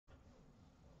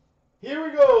Here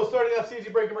we go. Starting off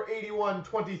CNC break number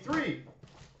 8123.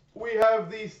 We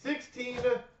have the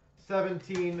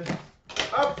 16-17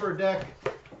 Upper Deck,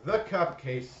 the Cup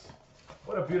Case.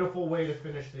 What a beautiful way to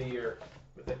finish the year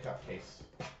with the Cup Case.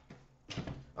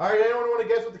 All right, anyone want to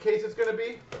guess what the case is going to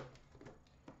be?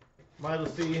 Might as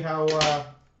well see how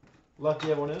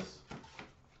lucky everyone is.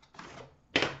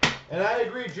 And I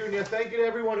agree, Junior. Thank you to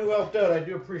everyone who helped out. I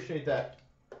do appreciate that.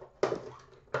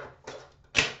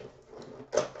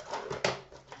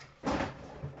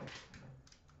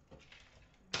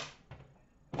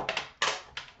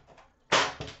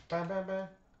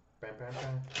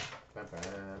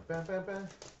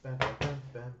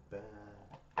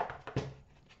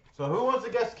 So who wants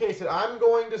to guess the case? I'm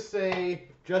going to say,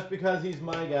 just because he's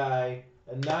my guy,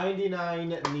 a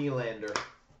 99 Nylander.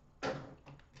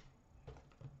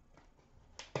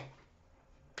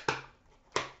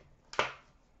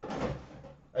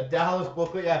 A Dallas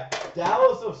booklet, yeah.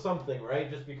 Dallas of something,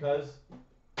 right? Just because.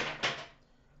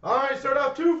 All right, start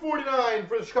off 249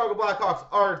 for the Chicago Blackhawks,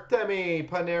 Artemi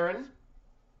Panarin.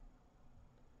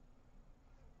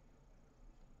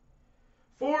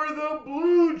 For the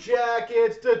Blue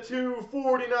Jackets, to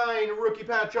 249, rookie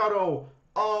patch auto,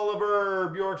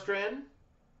 Oliver Bjorkstrand.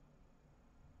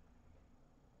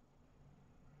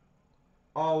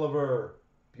 Oliver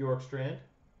Bjorkstrand.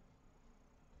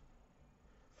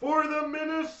 For the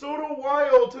Minnesota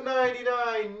Wild, to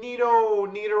 99, Nino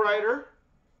Niederreiter.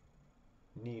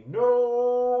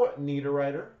 Nino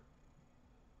Niederreiter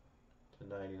to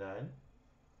 99.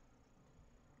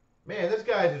 Man, this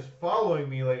guy's just following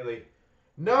me lately.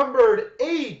 Numbered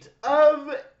 8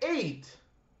 of 8.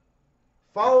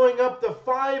 Following up the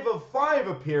 5 of 5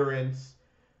 appearance.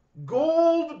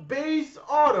 Gold base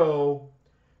auto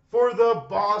for the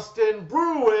Boston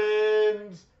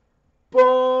Bruins,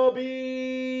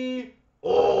 Bobby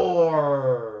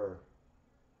Orr.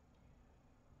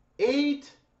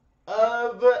 8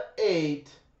 of 8.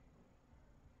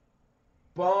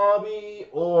 Bobby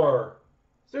Orr.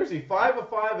 Seriously, 5 of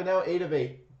 5 and now 8 of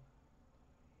 8.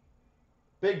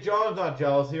 Big John's not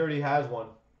jealous. He already has one.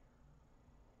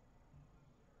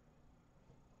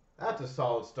 That's a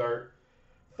solid start.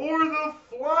 For the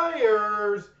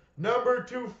Flyers, number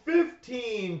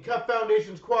 215, Cup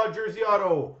Foundations quad jersey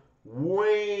auto,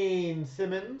 Wayne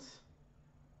Simmons.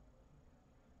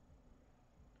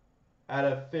 Out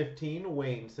of 15,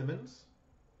 Wayne Simmons.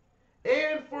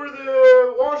 And for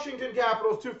the Washington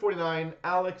Capitals, 249,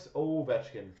 Alex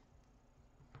Ovechkin.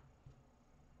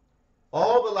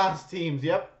 All the last teams,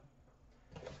 yep.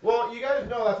 Well, you guys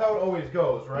know that's how it always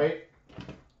goes, right?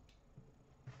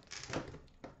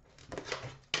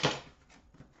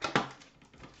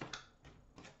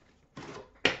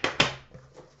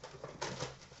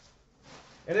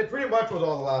 And it pretty much was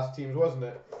all the last teams, wasn't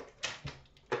it?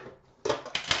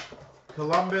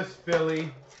 Columbus,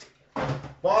 Philly,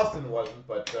 Boston wasn't,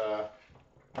 but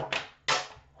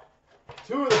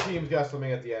two of the teams got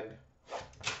something at the end.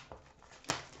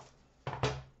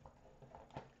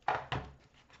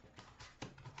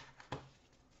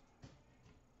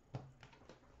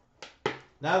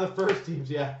 Now the first teams,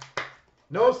 yeah.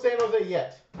 No San Jose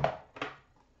yet.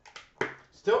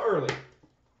 Still early.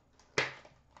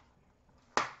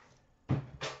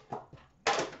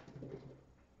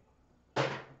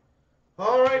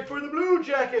 All right, for the Blue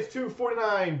Jackets,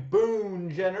 249,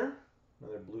 Boone Jenner.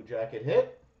 Another Blue Jacket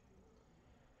hit.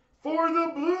 For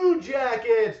the Blue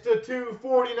Jackets, to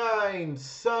 249,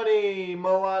 Sonny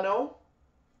Milano.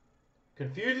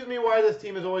 Confuses me why this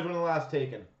team is always one of the last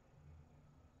taken.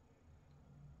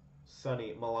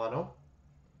 Sonny Milano.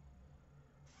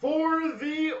 For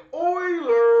the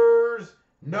Oilers,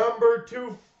 number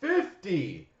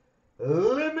 250,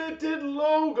 limited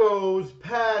logos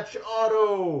patch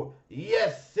auto,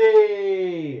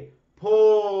 Jesse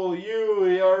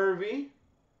Puljujärvi.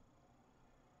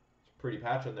 It's a pretty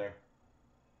patch in there.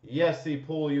 Jesse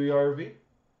Puljujärvi.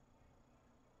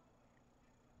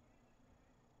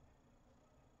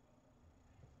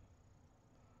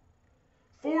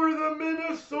 For the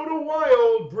Minnesota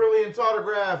Wild, brilliant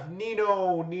autograph,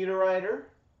 Nino Niederreiter.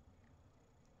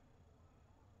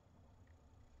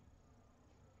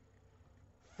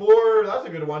 That's a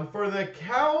good one. For the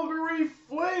Calgary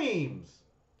Flames,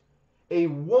 a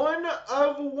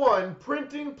 1/1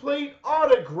 printing plate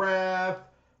autograph,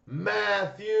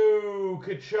 Matthew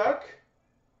Tkachuk.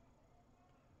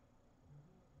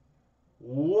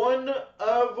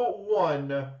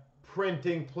 1/1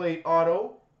 printing plate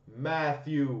auto,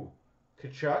 Matthew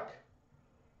Tkachuk.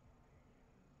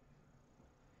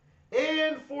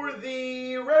 And for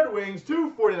the Red Wings,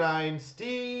 249,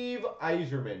 Steve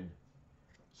Yzerman.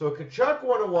 So Kachuk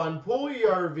 101, Pull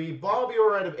ERV, Bobby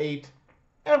Orr out of 8,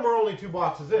 and we're only 2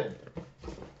 boxes in.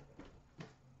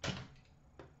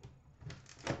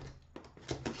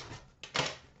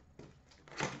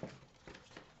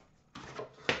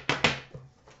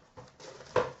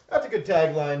 That's a good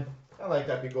tagline. I like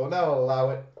that big goal. Now I'll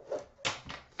allow it.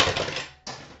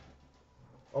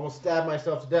 Almost stabbed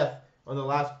myself to death on the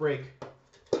last break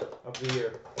of the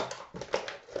year.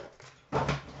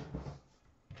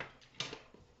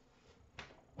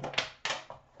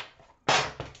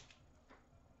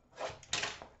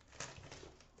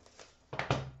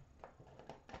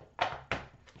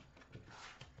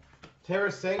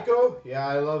 Tarasenko? Yeah,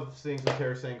 I love seeing some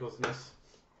Tarasenkos in this.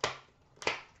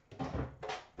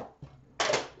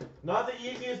 Not the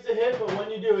easiest to hit, but when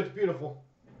you do, it's beautiful.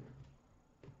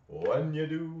 When you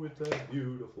do, it's a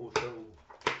beautiful show.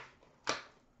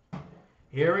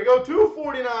 Here we go,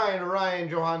 249, Ryan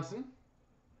Johansson.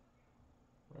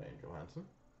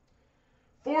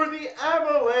 For the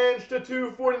Avalanche to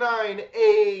 249,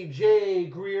 A.J.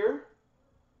 Greer.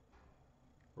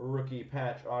 Rookie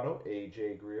patch auto,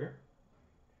 A.J. Greer.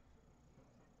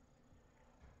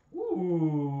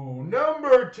 Ooh,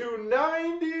 number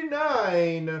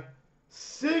 299,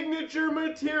 Signature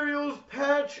Materials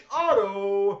patch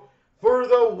auto for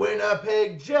the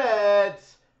Winnipeg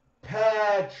Jets,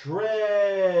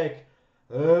 Patrick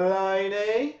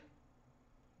Laine.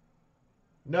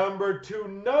 Number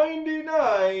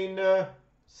 299,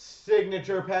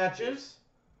 Signature patches,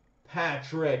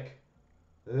 Patrick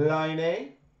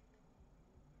Laine.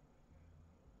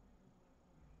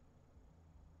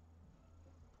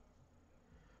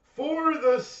 For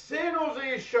the San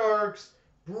Jose Sharks,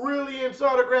 Brilliance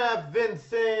autograph,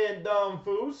 Vincent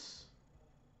Damphousse.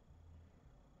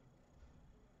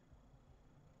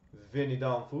 Vinny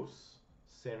Damphousse,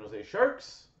 San Jose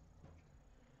Sharks.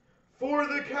 For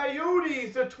the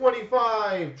Coyotes, the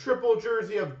 25, triple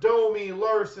jersey of Domi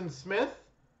Larson-Smith,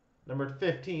 number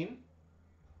 15.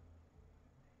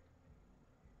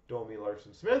 Domi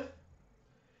Larson-Smith.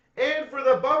 And for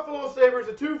the Buffalo Sabres,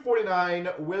 the 249,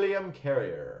 William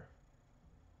Carrier.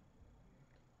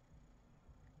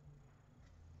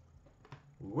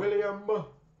 William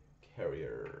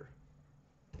Carrier.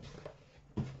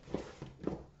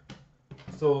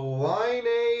 So Line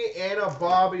A and a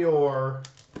Bobby Orr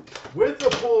with the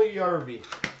Pull ERV.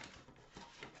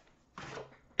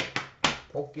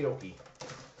 Okie dokie.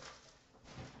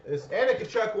 This and a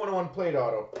Kachuk 101 plate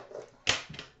auto.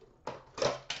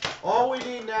 All we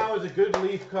need now is a good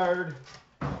Leaf card.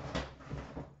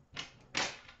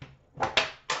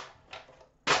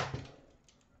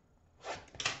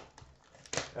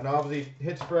 And obviously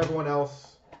hits for everyone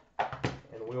else.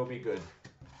 And we'll be good.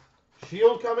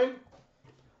 Shield coming?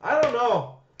 I don't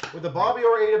know. With the Bobby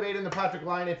Orr 8 of 8 and the Patrick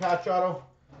Laine patch auto,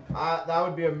 that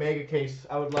would be a mega case.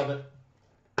 I would love it.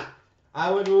 I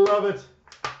would love it.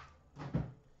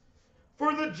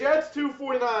 For the Jets,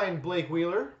 249, Blake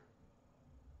Wheeler.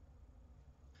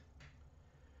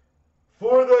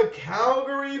 For the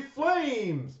Calgary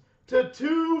Flames, to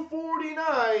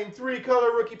 249,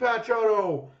 3-color rookie patch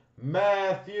auto,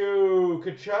 Matthew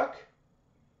Tkachuk.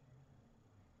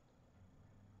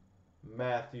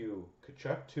 Matthew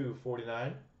Tkachuk,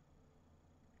 249.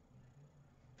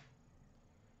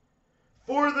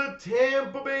 For the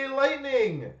Tampa Bay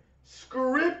Lightning,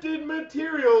 scripted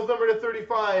materials, number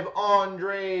 35,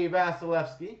 Andrei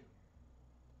Vasilevsky.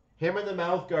 Him in the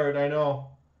mouth guard, I know.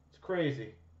 It's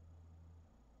crazy.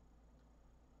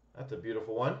 That's a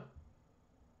beautiful one.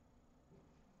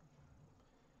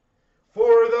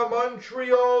 For the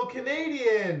Montreal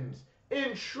Canadiens,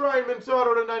 enshrinement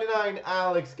auto to 99,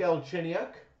 Alex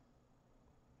Galchenyuk.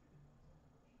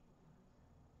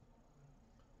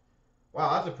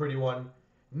 Wow, that's a pretty one.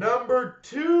 Number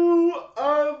 2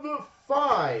 of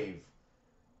 5,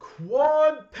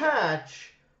 quad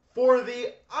patch for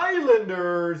the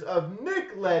Islanders of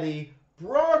Nick Leddy,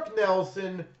 Brock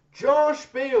Nelson, Josh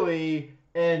Bailey,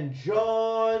 and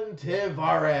John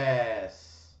Tavares.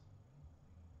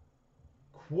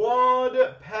 Quad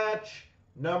patch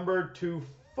number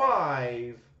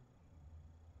 2/5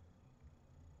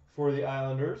 for the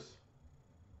Islanders.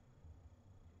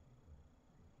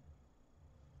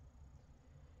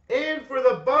 And for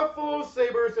the Buffalo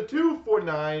Sabres, a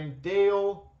 249,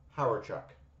 Dale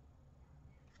Hawerchuk.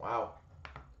 Wow.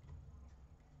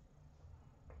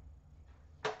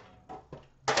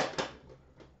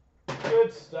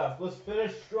 Good stuff. Let's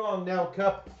finish strong now,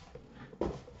 Cup.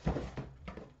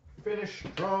 Finish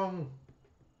strong.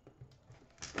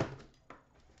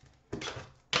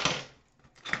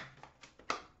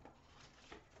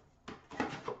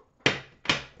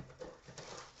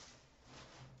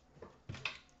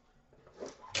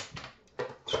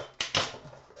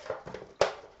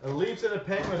 A Leafs and a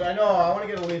Penguins. I know, I want to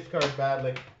get a Leafs card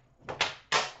badly.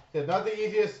 Yeah, not the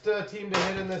easiest team to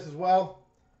hit in this as well.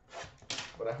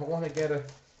 But I want to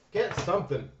get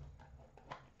something.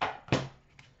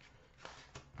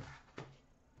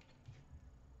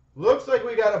 Looks like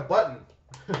we got a button.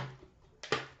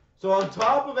 So on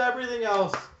top of everything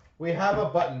else, we have a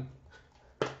button.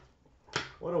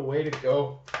 What a way to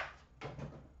go.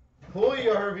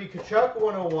 Puljujärvi, Kachuk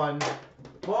 101,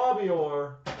 Bobby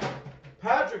Orr,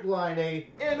 Patrick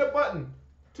Laine, and a button.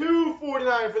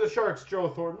 $2.49 for the Sharks, Joe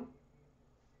Thornton.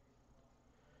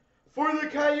 For the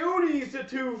Coyotes to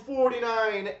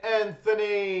 $2.49,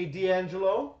 Anthony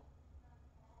DeAngelo.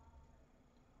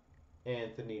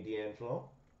 Anthony DeAngelo.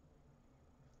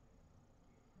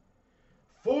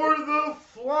 For the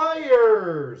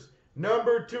Flyers,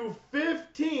 number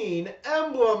 215,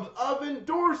 emblems of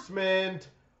endorsement,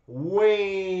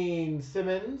 Wayne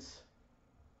Simmons.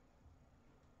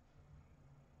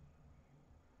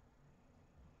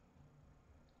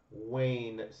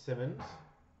 Wayne Simmons.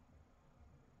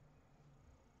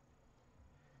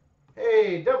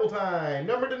 Hey, double time.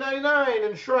 Number 299,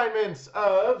 enshrinements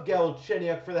of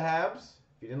Galchenyuk for the Habs.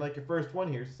 If you didn't like your first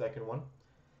one, here's the second one.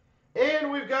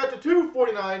 And we've got the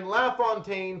 $2.49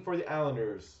 LaFontaine for the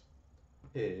Islanders.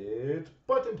 It's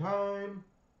button time.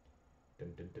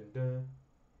 Dun, dun, dun, dun.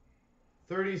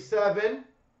 37.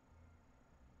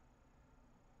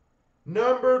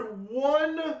 Numbered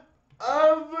 1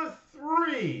 of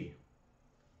 3.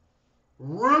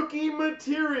 Rookie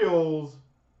materials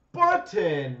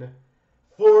button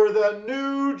for the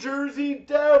New Jersey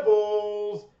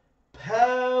Devils,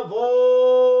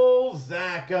 Pavel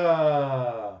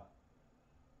Zacha.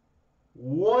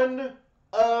 1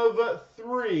 of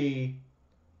 3,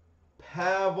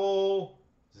 Pavel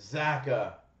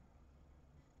Zacha.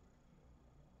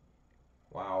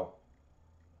 Wow.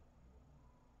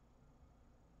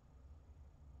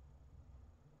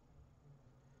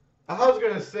 I was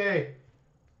going to say,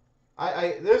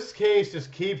 this case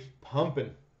just keeps pumping.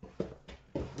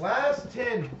 Last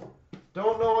 10.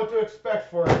 Don't know what to expect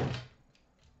for it.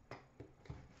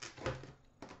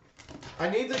 I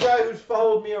need the guy who's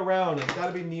followed me around. It's got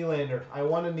to be Nylander. I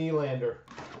want a Nylander.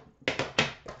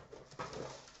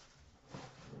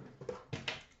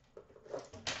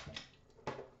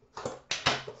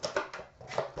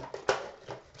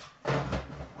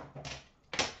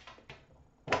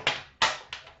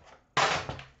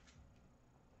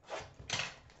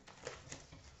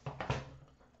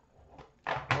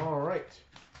 All right.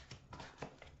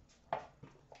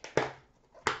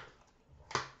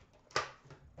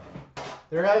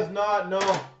 There has not, no.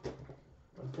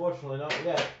 Unfortunately, not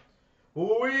yet.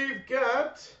 We've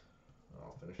got,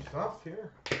 I'll finish this off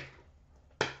here.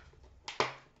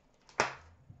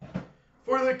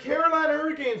 For the Carolina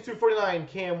Hurricanes, $2.49,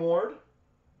 Cam Ward.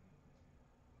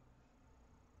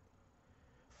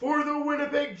 For the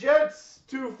Winnipeg Jets,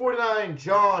 $2.49,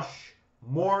 Josh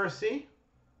Morrissey.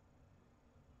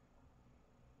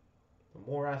 The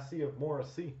Morrissey of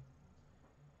Morrissey.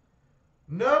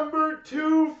 Number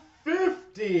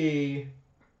 250,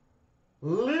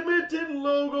 limited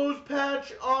logos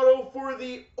patch auto for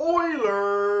the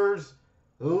Oilers,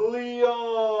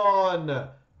 Leon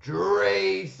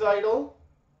Draisaitl.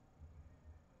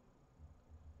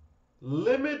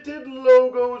 Limited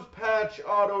logos patch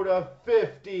auto to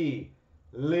 50,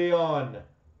 Leon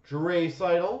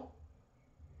Draisaitl.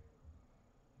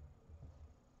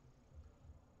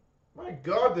 My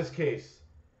God, this case.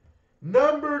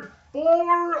 Numbered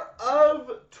 4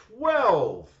 of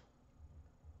 12.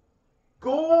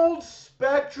 Gold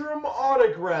Spectrum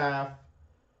autograph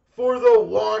for the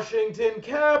Washington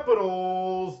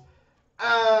Capitals,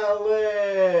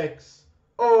 Alex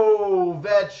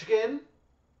Ovechkin.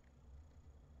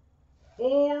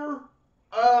 4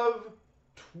 of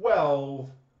 12.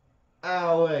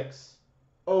 Alex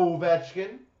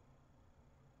Ovechkin.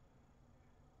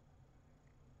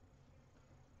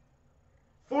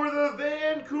 For the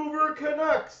Vancouver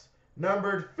Canucks,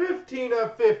 numbered 15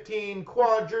 of 15,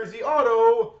 quad jersey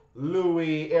auto,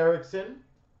 Louis Eriksson.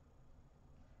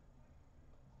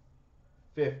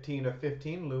 15 of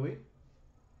 15, Louis.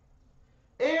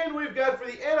 And we've got for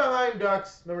the Anaheim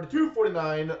Ducks, number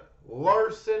 249,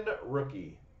 Larson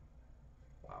rookie.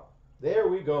 Wow. There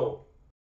we go.